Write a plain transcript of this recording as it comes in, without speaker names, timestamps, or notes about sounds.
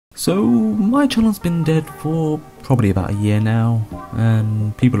So my channel's been dead for probably about a year now,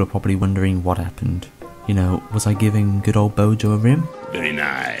 and people are probably wondering what happened. You know, was I giving good old Bojo a rim? Very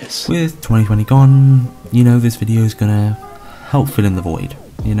nice. With 2020 gone, you know, this video is gonna help fill in the void,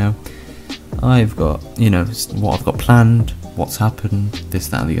 you know. I've got, you know, what I've got planned, what's happened, this,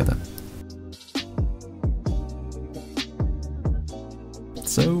 that and the other.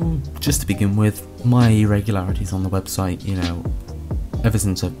 So, just to begin with, my irregularities on the website, you know, ever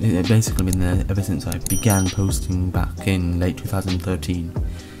since it's basically been there ever since I began posting back in late 2013.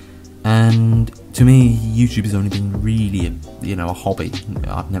 And to me, YouTube has only been really, a hobby.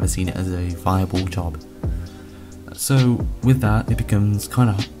 I've never seen it as a viable job. So with that, it becomes kind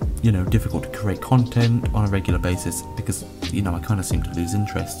of, difficult to create content on a regular basis because, I kind of seem to lose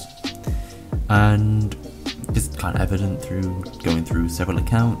interest. And it's kind of evident through going through several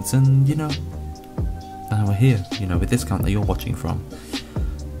accounts and, now we're here, with this account that you're watching from.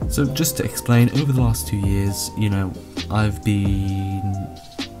 So just to explain, over the last 2 years, I've been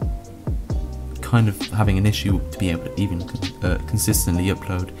kind of having an issue to be able to even consistently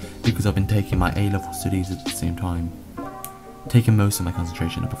upload because I've been taking my A-level studies at the same time, taking most of my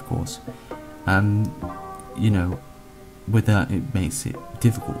concentration up, of course, and with that it makes it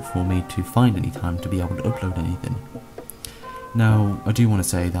difficult for me to find any time to be able to upload anything. Now I do want to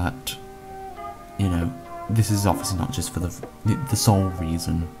say that this is obviously not just for the sole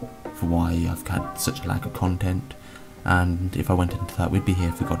reason for why I've had such a lack of content, and if I went into that we'd be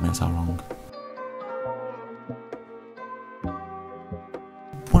here for God knows how long.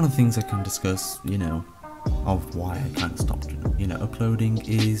 One of the things I can discuss, of why I kind of stopped, uploading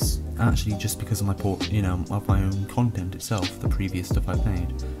is actually just because of my of my own content itself, the previous stuff I've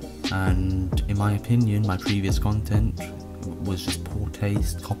made. And in my opinion, my previous content was just poor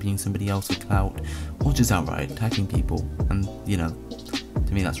taste, copying somebody else's clout, or just outright attacking people. And,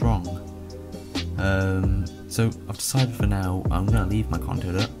 to me that's wrong. So I've decided for now I'm going to leave my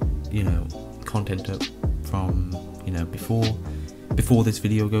content up, from, before this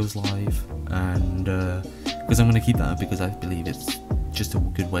video goes live, and because I'm going to keep that up because I believe it's just a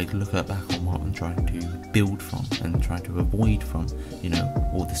good way to look back on what I'm trying to build from and trying to avoid from,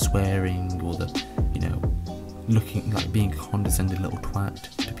 all the swearing or the, looking like being a condescending little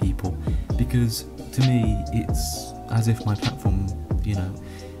twat to people, because to me it's as if my platform,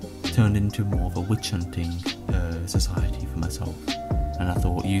 turned into more of a witch hunting society for myself, and I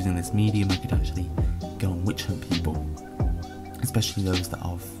thought using this medium I could actually go and witch hunt people, especially those that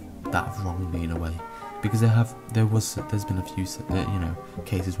have wronged me in a way, because there's been a few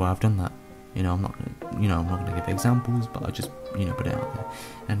cases where I've done that. I'm not gonna give examples, but I just put it out there,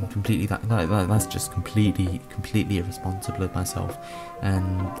 and completely that's just completely irresponsible of myself,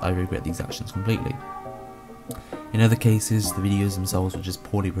 and I regret these actions completely. In other cases, the videos themselves were just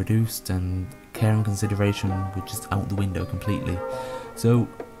poorly produced, and care and consideration were just out the window completely. So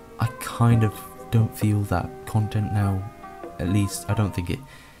I kind of don't feel that content now, at least I don't think it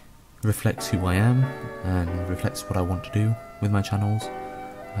reflects who I am and reflects what I want to do with my channels.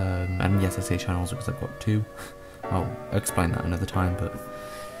 And yes, I say channels because I've got two. I'll explain that another time,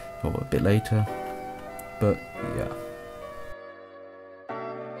 or a bit later. But yeah.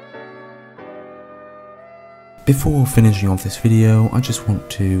 Before finishing off this video, I just want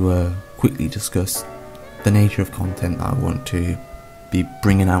to quickly discuss the nature of content that I want to be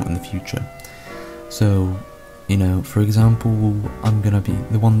bringing out in the future. So, for example, I'm gonna be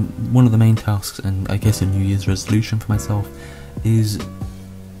one of the main tasks, and I guess a New Year's resolution for myself, is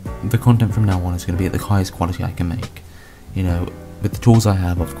the content from now on is going to be at the highest quality I can make. With the tools I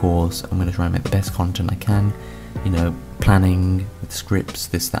have, of course, I'm going to try and make the best content I can, planning with scripts,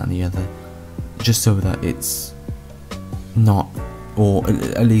 this, that and the other, just so that it's not, or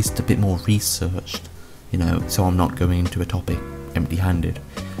at least a bit more researched, so I'm not going into a topic empty-handed.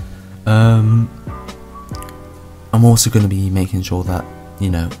 I'm also going to be making sure that,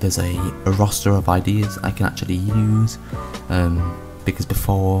 there's a roster of ideas I can actually use, because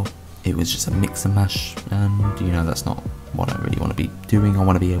before it was just a mix and mash, and that's not what I really want to be doing. I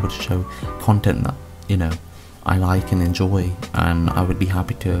want to be able to show content that I like and enjoy, and I would be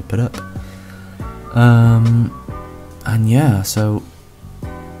happy to put up. And yeah, so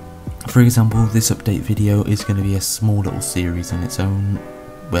for example, this update video is going to be a small little series on its own,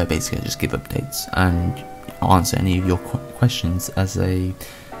 where basically I just give updates and answer any of your questions as I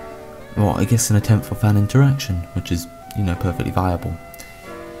guess an attempt for fan interaction, which is perfectly viable.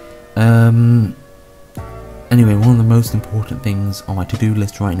 Anyway, one of the most important things on my to-do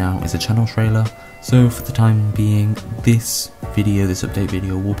list right now is a channel trailer. So for the time being, this update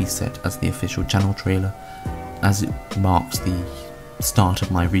video will be set as the official channel trailer, as it marks the start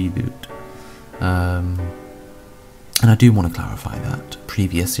of my reboot. And I do want to clarify that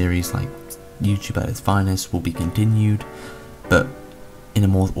previous series like YouTube at its finest will be continued, but in a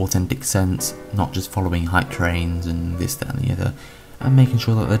more authentic sense, not just following hype trains and this, that and the other, and making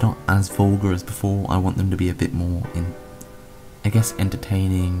sure that they're not as vulgar as before. I want them to be a bit more, I guess,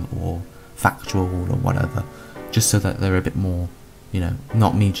 entertaining or factual or whatever, just so that they're a bit more,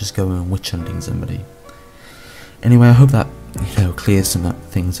 not me just going and witch hunting somebody. Anyway, I hope that, clears some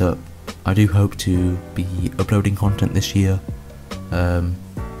things up. I do hope to be uploading content this year. I'm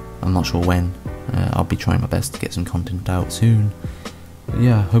not sure when. I'll be trying my best to get some content out soon. But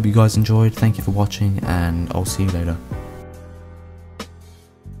yeah, hope you guys enjoyed. Thank you for watching, and I'll see you later.